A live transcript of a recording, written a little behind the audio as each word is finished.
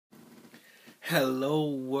Hello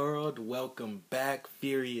world, welcome back.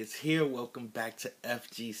 Fury is here. Welcome back to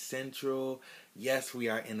FG Central. Yes, we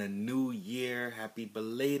are in a new year. Happy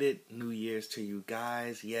belated New Year's to you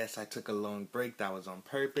guys. Yes, I took a long break. That was on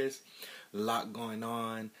purpose. A lot going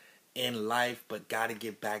on in life, but gotta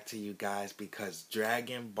get back to you guys because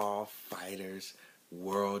Dragon Ball FighterZ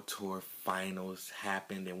World Tour Finals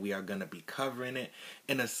happened, and we are going to be covering it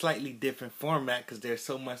in a slightly different format because there's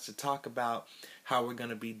so much to talk about. How we're going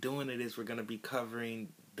to be doing it is we're going to be covering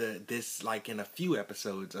this like in a few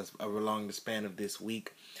episodes along the span of this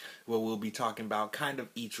week, where we'll be talking about kind of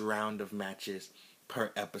each round of matches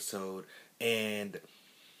per episode. And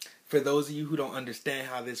for those of you who don't understand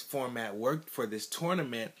how this format worked for this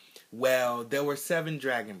tournament, well, there were 7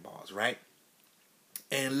 Dragon Balls, right?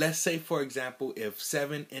 And let's say, for example, if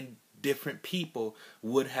 7 different people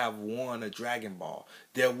would have won a Dragon Ball,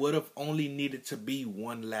 there would have only needed to be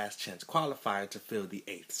one last chance qualifier to fill the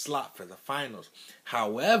 8th slot for the finals.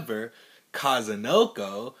 However,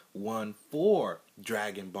 Kazunoko won 4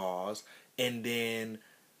 Dragon Balls, and then,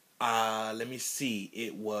 let me see,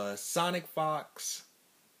 it was Sonic Fox,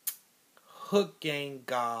 Hook Gang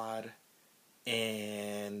God,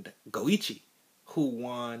 and Goichi who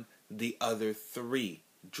won the other 3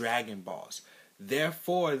 Dragon Balls.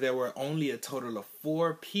 Therefore, there were only a total of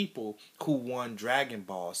 4 people who won Dragon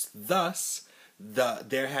Balls. Thus,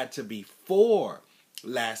 there had to be 4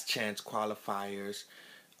 last chance qualifiers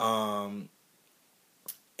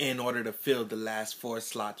in order to fill the last 4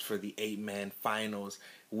 slots for the 8-man finals,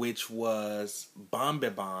 which was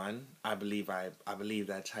Bombeban, I believe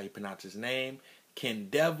that's how you pronounce his name,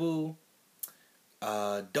 Kendevu,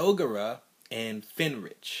 Dogura, and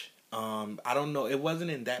Fenrich. I don't know. It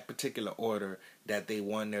wasn't in that particular order that they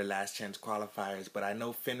won their last chance qualifiers, but I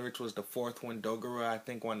know Fenrich was the 4th one. Dogura, I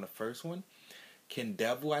think, won the 1st one.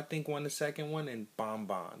 Kendevu, I think, won the 2nd one, and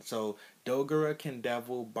Bonbon. So Dogura,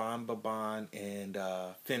 Kendevu, Bonbon, and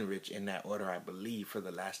Fenrich in that order, I believe, for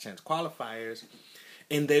the last chance qualifiers.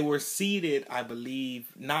 And they were seeded, I believe,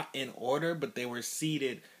 not in order, but they were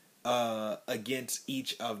seeded against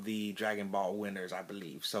each of the Dragon Ball winners, I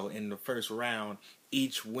believe. So in the first round,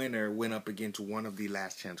 each winner went up against one of the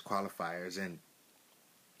last chance qualifiers. And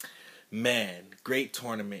man, great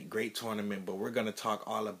tournament, but we're going to talk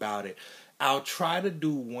all about it. I'll try to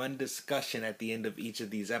do one discussion at the end of each of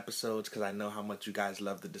these episodes because I know how much you guys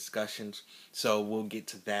love the discussions. So we'll get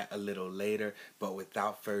to that a little later. But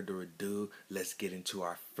without further ado, let's get into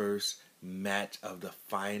our first match of the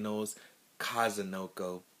finals,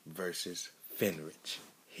 Kazunoko versus Fenrich.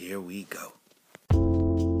 Here we go.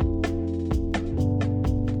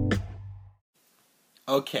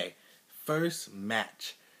 Okay, first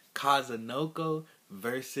match, Kazunoko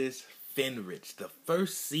versus Fenrich, the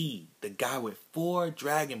first seed, the guy with 4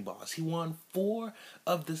 Dragon Balls. He won 4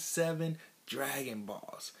 of the 7 Dragon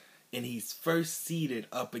Balls, and he's first seeded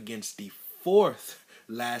up against the 4th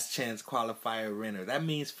last chance qualifier winner. That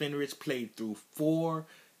means Fenrich played through 4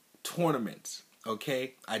 tournaments.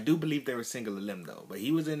 Okay, I do believe they were single elim though, but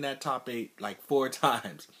he was in that top 8 like 4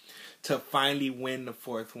 times to finally win the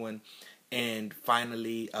 4th one and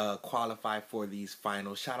finally qualify for these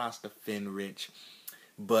finals. Shout outs to Fenrich,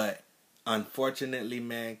 but unfortunately,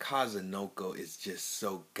 man, Kazunoko is just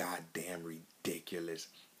so goddamn ridiculous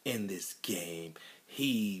in this game.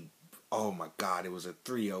 Oh my god, it was a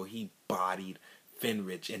 3-0. He bodied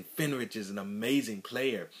Fenrich, and Fenrich is an amazing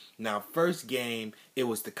player. Now, first game, it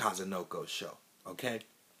was the Kazunoko show. Okay?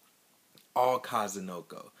 All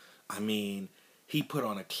Kazunoko. I mean, he put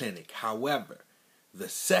on a clinic. However, the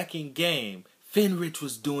second game, Fenrich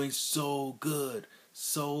was doing so good.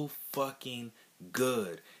 So fucking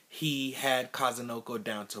good. He had Kazunoko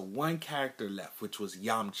down to 1 character left, which was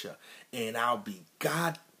Yamcha. And I'll be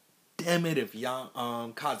god damn it if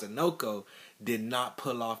Kazunoko did not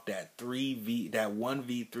pull off that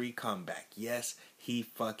 1v3 comeback. Yes, he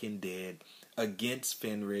fucking did. Against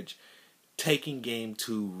Fenrich, taking game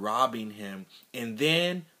 2, robbing him. And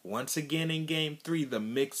then, once again in game 3, the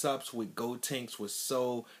mix-ups with Gotenks was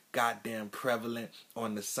so goddamn prevalent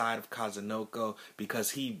on the side of Kazunoko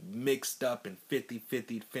because he mixed up and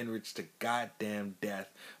 50-50'd Fenrich to goddamn death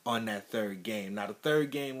on that 3rd game. Now, the 3rd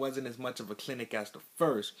game wasn't as much of a clinic as the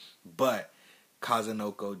first, but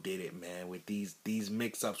Kazunoko did it, man. With these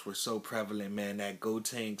mix-ups were so prevalent, man. That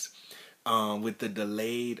Gotenks with the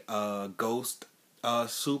delayed Ghost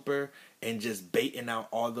super and just baiting out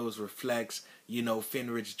all those reflects. You know,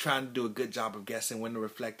 Fenrich trying to do a good job of guessing when to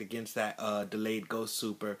reflect against that delayed Ghost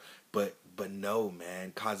super, but no,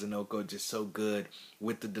 man, Kazunoko just so good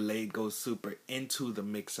with the delayed Ghost super into the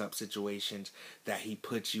mix-up situations that he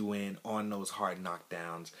puts you in on those hard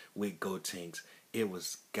knockdowns with Gotenks it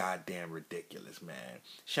was goddamn ridiculous, man.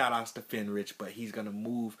 Shout outs to Finrich, but he's going to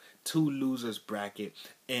move to losers bracket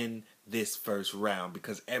in this first round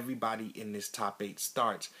because everybody in this top 8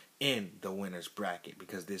 starts in the winners bracket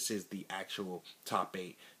because this is the actual top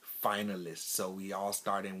 8 finalists. So we all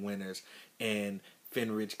start in winners, and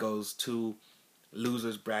Finrich goes to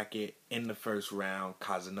losers bracket in the first round.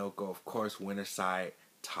 Kazunoko, of course, winner side,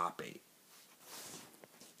 top 8.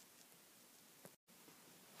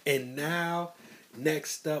 And now,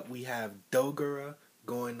 next up, we have Dogura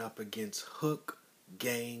going up against Hook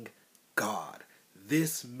Gang God.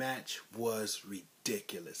 This match was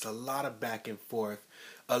ridiculous. A lot of back and forth.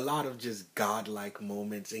 A lot of just godlike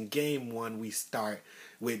moments. In game 1, we start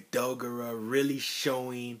with Dogura really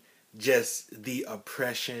showing just the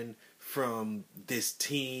oppression from this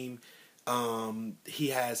team. He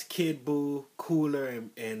has Kid Buu, Cooler,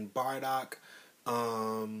 and Bardock.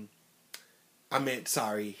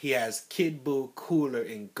 He has Kid Buu, Cooler,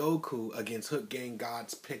 and Goku against Hook Gang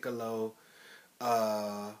Gods, Piccolo,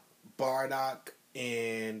 Bardock,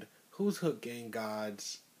 and who's Hook Gang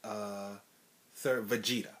Gods? Third,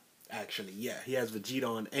 Vegeta. Actually, yeah, he has Vegeta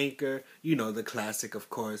on Anchor. You know, the classic, of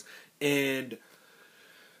course. And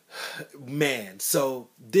man, so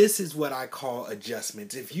this is what I call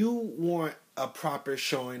adjustments. If you want a proper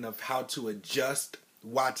showing of how to adjust,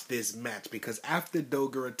 watch this match, because after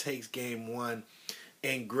Dogura takes game 1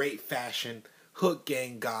 in great fashion, Hook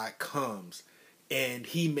Gang God comes and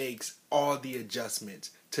he makes all the adjustments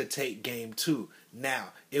to take game 2. Now,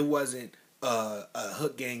 it wasn't a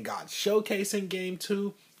Hook Gang God showcase in game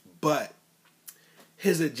 2, but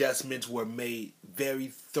his adjustments were made very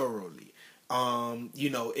thoroughly.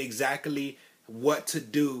 Exactly what to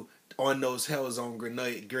do on those Hellzone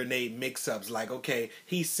grenade mix-ups. Like, okay,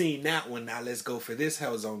 he's seen that one, now let's go for this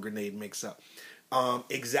Hellzone grenade mix-up.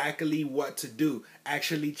 Exactly what to do.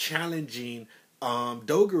 Actually challenging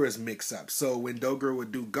Dogura's mix-up. So when Dogura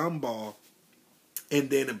would do Gumball and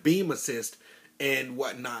then a beam assist and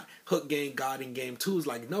whatnot, Hook Gang God in game 2 is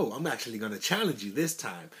like, no, I'm actually going to challenge you this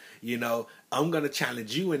time. I'm going to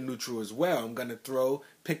challenge you in neutral as well. I'm going to throw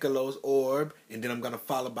Piccolo's orb, and then I'm going to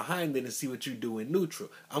follow behind it and see what you do in neutral.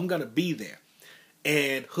 I'm going to be there.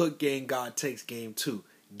 And Hook Gang God takes game 2.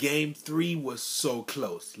 Game 3 was so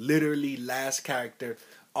close. Literally last character,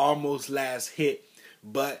 almost last hit,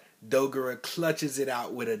 but Dogura clutches it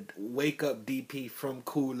out with a wake-up DP from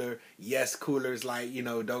Cooler. Yes, Cooler's like,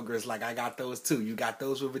 Dogura's like, I got those too. You got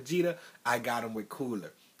those with Vegeta? I got them with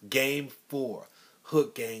Cooler. Game 4,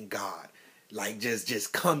 Hook Gang God. Like,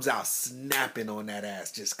 just comes out snapping on that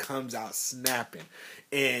ass. Just comes out snapping.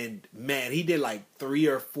 And, man, he did like 3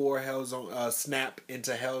 or 4 snap back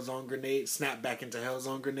into Hellzone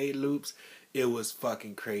grenade loops. It was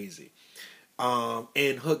fucking crazy.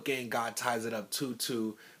 And Hook Gang God ties it up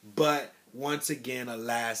 2-2. But once again,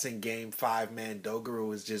 alas, in game 5, man, Dogura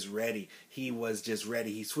was just ready. He was just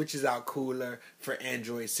ready. He switches out Cooler for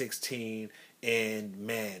Android 16. And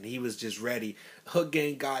man, he was just ready. Hook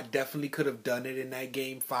Gang God definitely could have done it in that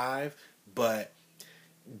game 5. But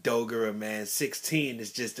Dogura, man, 16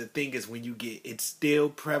 is just, the thing is, when you get, it's still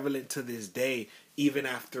prevalent to this day, even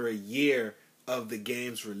after a year of the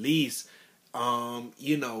game's release.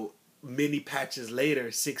 Many patches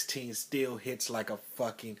later, 16 still hits like a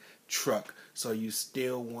fucking truck. So you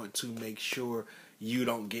still want to make sure you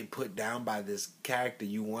don't get put down by this character.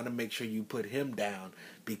 You want to make sure you put him down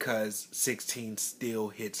because 16 still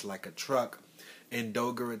hits like a truck. And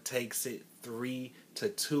Dogura takes it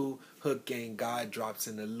 3-2. Hook Gang God drops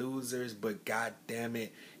in the losers, but god damn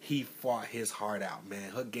it, he fought his heart out, man.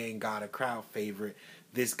 Hook Gang God, a crowd favorite.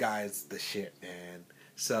 This guy is the shit, man.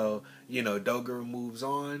 So, Dogura moves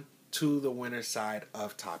on to the winner side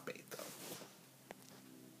of top 8, though.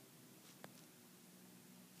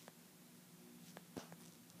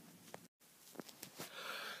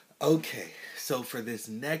 Okay, so for this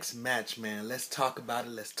next match, man, let's talk about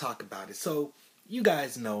it. So, you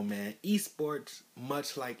guys know, man, esports,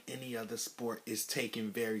 much like any other sport, is taken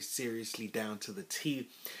very seriously down to the T.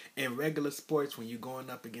 In regular sports, when you're going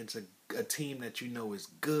up against a team that you know is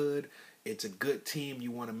good, it's a good team,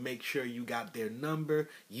 you want to make sure you got their number,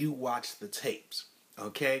 you watch the tapes,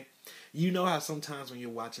 okay? You know how sometimes when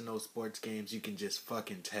you're watching those sports games, you can just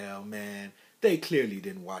fucking tell, man, they clearly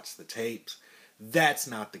didn't watch the tapes. That's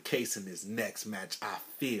not the case in this next match, I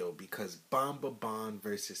feel, because Bombabon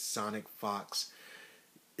versus Sonic Fox,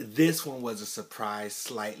 this one was a surprise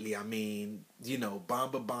slightly. I mean,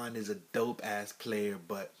 Bombabon is a dope-ass player,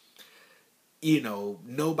 but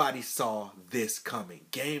nobody saw this coming.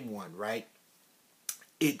 Game 1, right?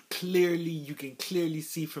 You can clearly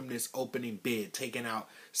see from this opening bid, taking out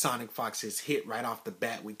Sonic Fox's hit right off the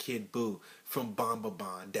bat with Kid Buu from Bomba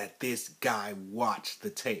that this guy watched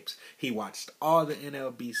the tapes. He watched all the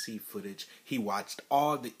NLBC footage. He watched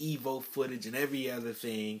all the Evo footage and every other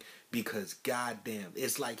thing, because goddamn,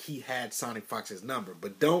 it's like he had Sonic Fox's number.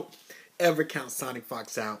 But don't ever count Sonic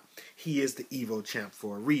Fox out. He is the Evo champ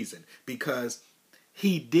for a reason, because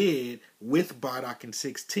he did, with Bardock in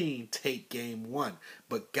 16, take game 1.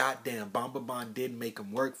 But goddamn, Bomba did make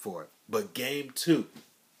him work for it. But game 2,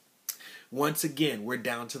 once again, we're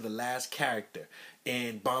down to the last character.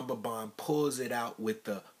 And Bomba pulls it out with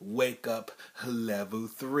the Wake Up Level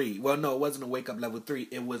 3. Well, no, it wasn't a Wake Up Level 3.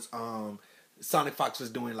 It was, Sonic Fox was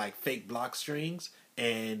doing like fake block strings.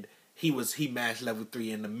 And he mashed Level 3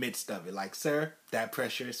 in the midst of it. Like, sir, that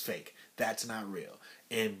pressure is fake. That's not real.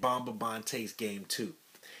 And Bomba takes game 2.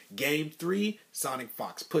 Game 3, Sonic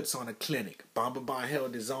Fox puts on a clinic. Bomba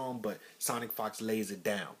held his own, but Sonic Fox lays it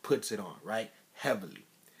down, puts it on, right? Heavily.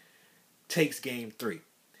 Takes game 3.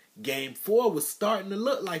 Game 4 was starting to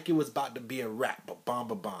look like it was about to be a wrap, but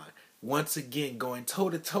Bomba once again going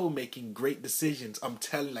toe-to-toe, making great decisions. I'm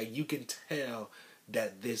telling, like, you can tell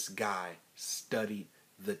that this guy studied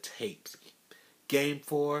the tapes. Game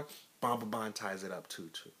 4, Bomba ties it up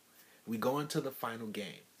 2-2. We go into the final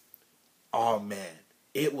game. Oh man,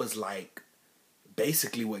 it was like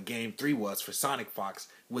basically what game 3 was for Sonic Fox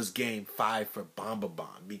was game 5 for Bomba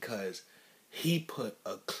because he put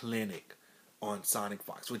a clinic on Sonic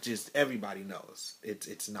Fox, which is, everybody knows,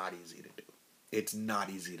 it's not easy to do. It's not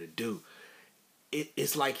easy to do.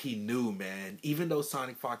 It's like he knew, man. Even though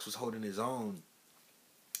Sonic Fox was holding his own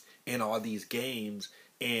in all these games,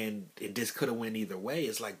 and this could have went either way.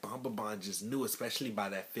 It's like Bomba just knew, especially by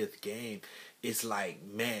that 5th game. It's like,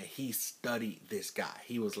 man, he studied this guy.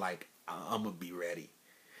 He was like, I'm going to be ready.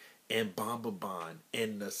 And Bomba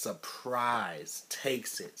in the surprise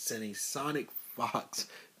takes it, sending Sonic Fox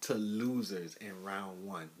to losers in round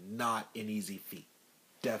 1. Not an easy feat.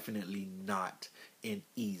 Definitely not an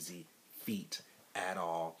easy feat at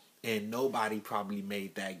all. And nobody probably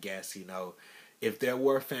made that guess, you know. If there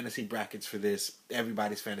were fantasy brackets for this,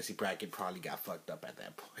 everybody's fantasy bracket probably got fucked up at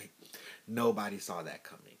that point. Nobody saw that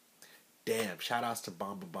coming. Damn, shout outs to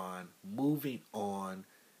Bomba. Moving on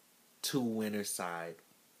to winner's side,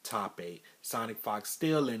 top 8. Sonic Fox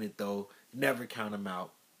still in it though. Never count him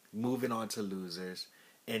out. Moving on to losers.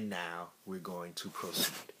 And now we're going to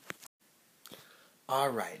proceed.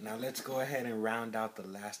 Alright, now let's go ahead and round out the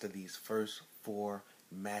last of these first 4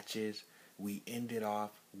 matches. We ended off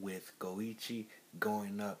with Goichi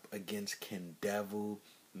going up against Kendevu.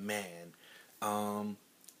 Man,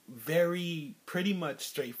 pretty much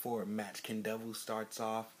straightforward match. Kendevu starts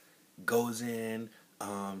off, goes in,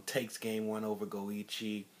 takes game 1 over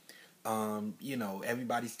Goichi. You know,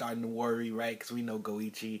 everybody's starting to worry, right? Because we know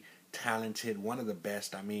Goichi, talented, one of the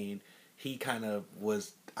best. I mean, he kind of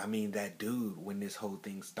was, that dude when this whole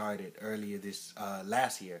thing started earlier this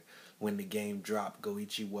last year. When the game dropped,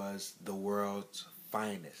 Goichi was the world's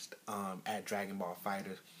finest at Dragon Ball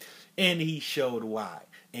FighterZ. And he showed why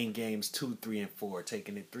in games 2, 3, and 4,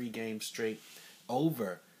 taking it 3 games straight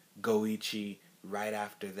over Goichi right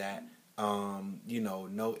after that. You know,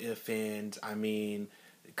 no ifs, ands.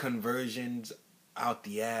 Conversions out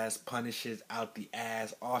the ass, punishes out the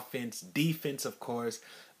ass, offense, defense, of course.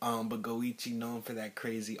 But Goichi known for that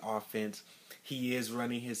crazy offense. He is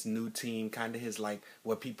running his new team, kind of his, like,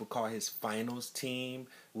 what people call his finals team,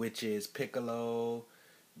 which is Piccolo,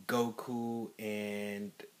 Goku,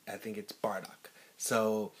 and I think it's Bardock.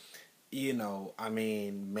 So, you know,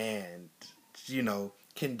 man, you know,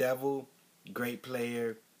 Kendevu, great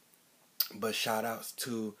player, but shout outs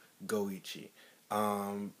to Goichi.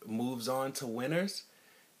 Moves on to winners,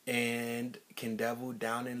 and Kendevu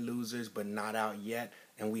down in losers, but not out yet.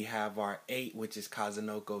 And we have our 8, which is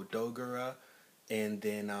Kazunoko Dogura, and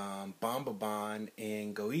then Bomba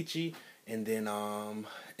and Goichi, and then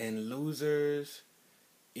in losers,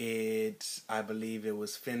 I believe it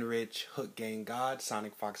was Fenrich, Hook Gang God,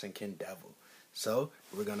 Sonic Fox, and Kendevu. So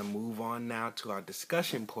we're gonna move on now to our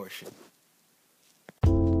discussion portion.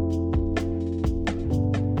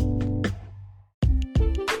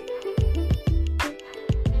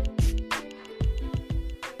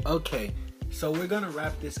 Okay, so we're going to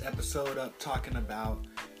wrap this episode up talking about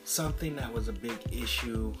something that was a big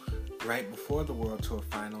issue right before the World Tour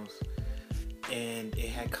Finals, and it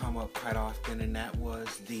had come up quite often, and that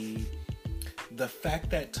was the fact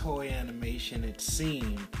that Toei Animation, it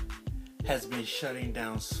seemed, has been shutting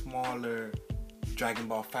down smaller Dragon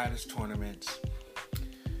Ball FighterZ tournaments.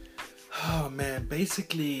 Oh man,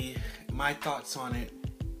 basically my thoughts on it,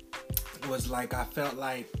 was like, I felt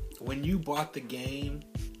like when you bought the game,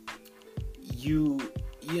 you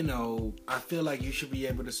know, I feel like you should be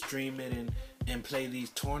able to stream it and play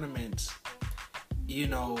these tournaments, you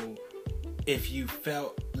know, if you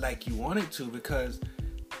felt like you wanted to, because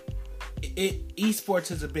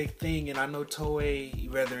esports is a big thing, and I know Toei,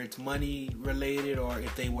 whether it's money related or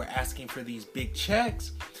if they were asking for these big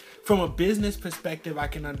checks, from a business perspective, I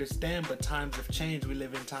can understand, but times have changed. We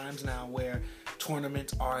live in times now where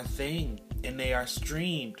tournaments are a thing, and they are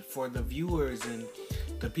streamed for the viewers and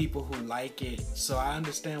the people who like it. So I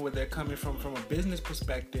understand where they're coming from a business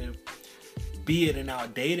perspective, be it an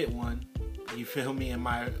outdated one, you feel me, in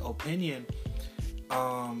my opinion.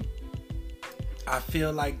 I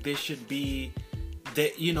feel like this should be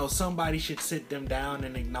that, you know, somebody should sit them down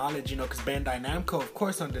and acknowledge, you know, because Bandai Namco, of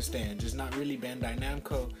course, understands. It's not really Bandai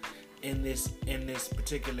Namco in this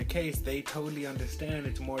particular case. They totally understand.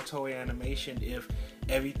 It's more Toei Animation if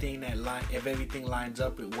everything lines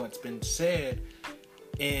up with what's been said.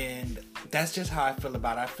 And that's just how I feel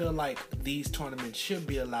about it. I feel like these tournaments should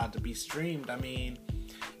be allowed to be streamed. I mean,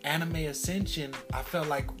 Anime Ascension, I felt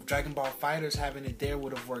like Dragon Ball FighterZ having it there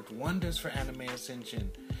would have worked wonders for Anime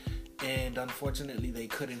Ascension. And unfortunately, they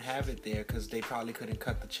couldn't have it there because they probably couldn't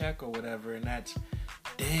cut the check or whatever. And that's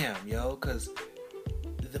damn, yo, because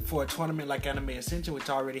for a tournament like Anime Ascension, which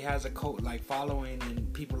already has a cult like following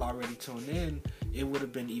and people already tune in, it would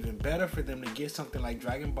have been even better for them to get something like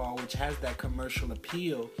Dragon Ball, which has that commercial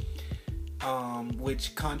appeal,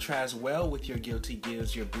 which contrasts well with your Guilty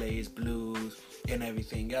Gears, your Blaze Blues, and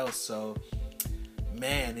everything else. So,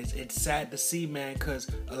 man, it's sad to see, man, because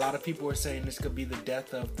a lot of people were saying this could be the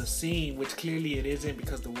death of the scene, which clearly it isn't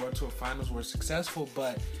because the World Tour Finals were successful,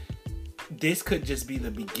 but this could just be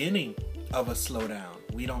the beginning of a slowdown.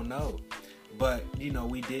 We don't know. But, you know,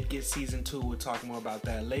 we did get Season 2. We'll talk more about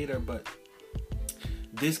that later, but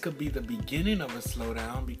this could be the beginning of a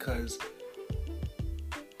slowdown because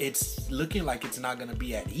it's looking like it's not going to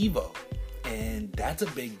be at EVO. And that's a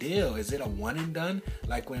big deal. Is it a one and done?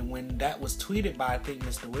 Like when that was tweeted by, I think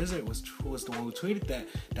Mr. Wizard was the one who tweeted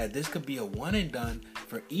that this could be a one and done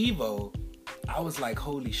for EVO. I was like,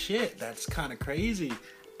 holy shit, that's kind of crazy.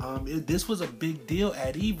 This was a big deal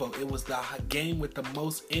at EVO. It was the game with the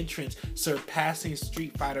most entrants, surpassing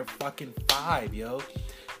Street Fighter fucking 5, yo.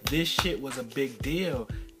 This shit was a big deal.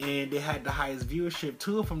 And it had the highest viewership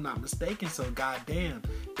too, if I'm not mistaken. So goddamn,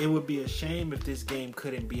 it would be a shame if this game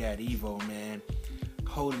couldn't be at EVO, man.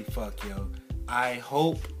 Holy fuck, yo. I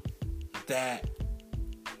hope that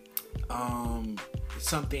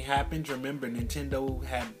something happens. Remember, Nintendo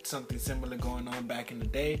had something similar going on back in the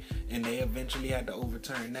day, and they eventually had to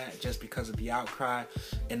overturn that just because of the outcry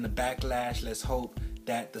and the backlash. Let's hope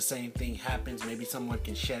that the same thing happens. Maybe someone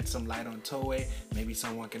can shed some light on Toei. Maybe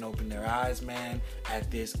someone can open their eyes, man, at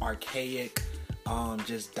this archaic,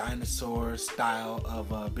 just dinosaur style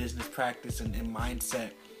of business practice and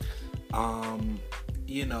mindset.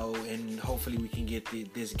 You know, and hopefully we can get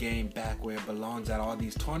this game back where it belongs at all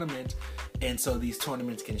these tournaments, and so these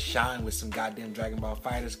tournaments can shine with some goddamn Dragon Ball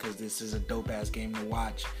FighterZ, because this is a dope-ass game to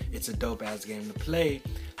watch. It's a dope-ass game to play,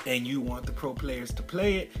 and you want the pro players to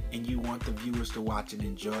play it, and you want the viewers to watch and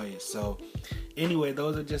enjoy it. So anyway,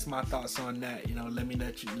 those are just my thoughts on that. You know, let me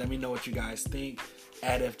know what you guys think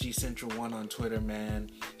at FG Central 1 on Twitter, man.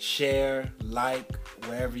 Share, like,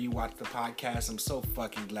 wherever you watch the podcast. I'm so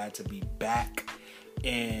fucking glad to be back.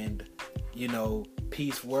 And, you know,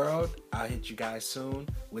 peace world. I'll hit you guys soon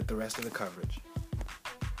with the rest of the coverage.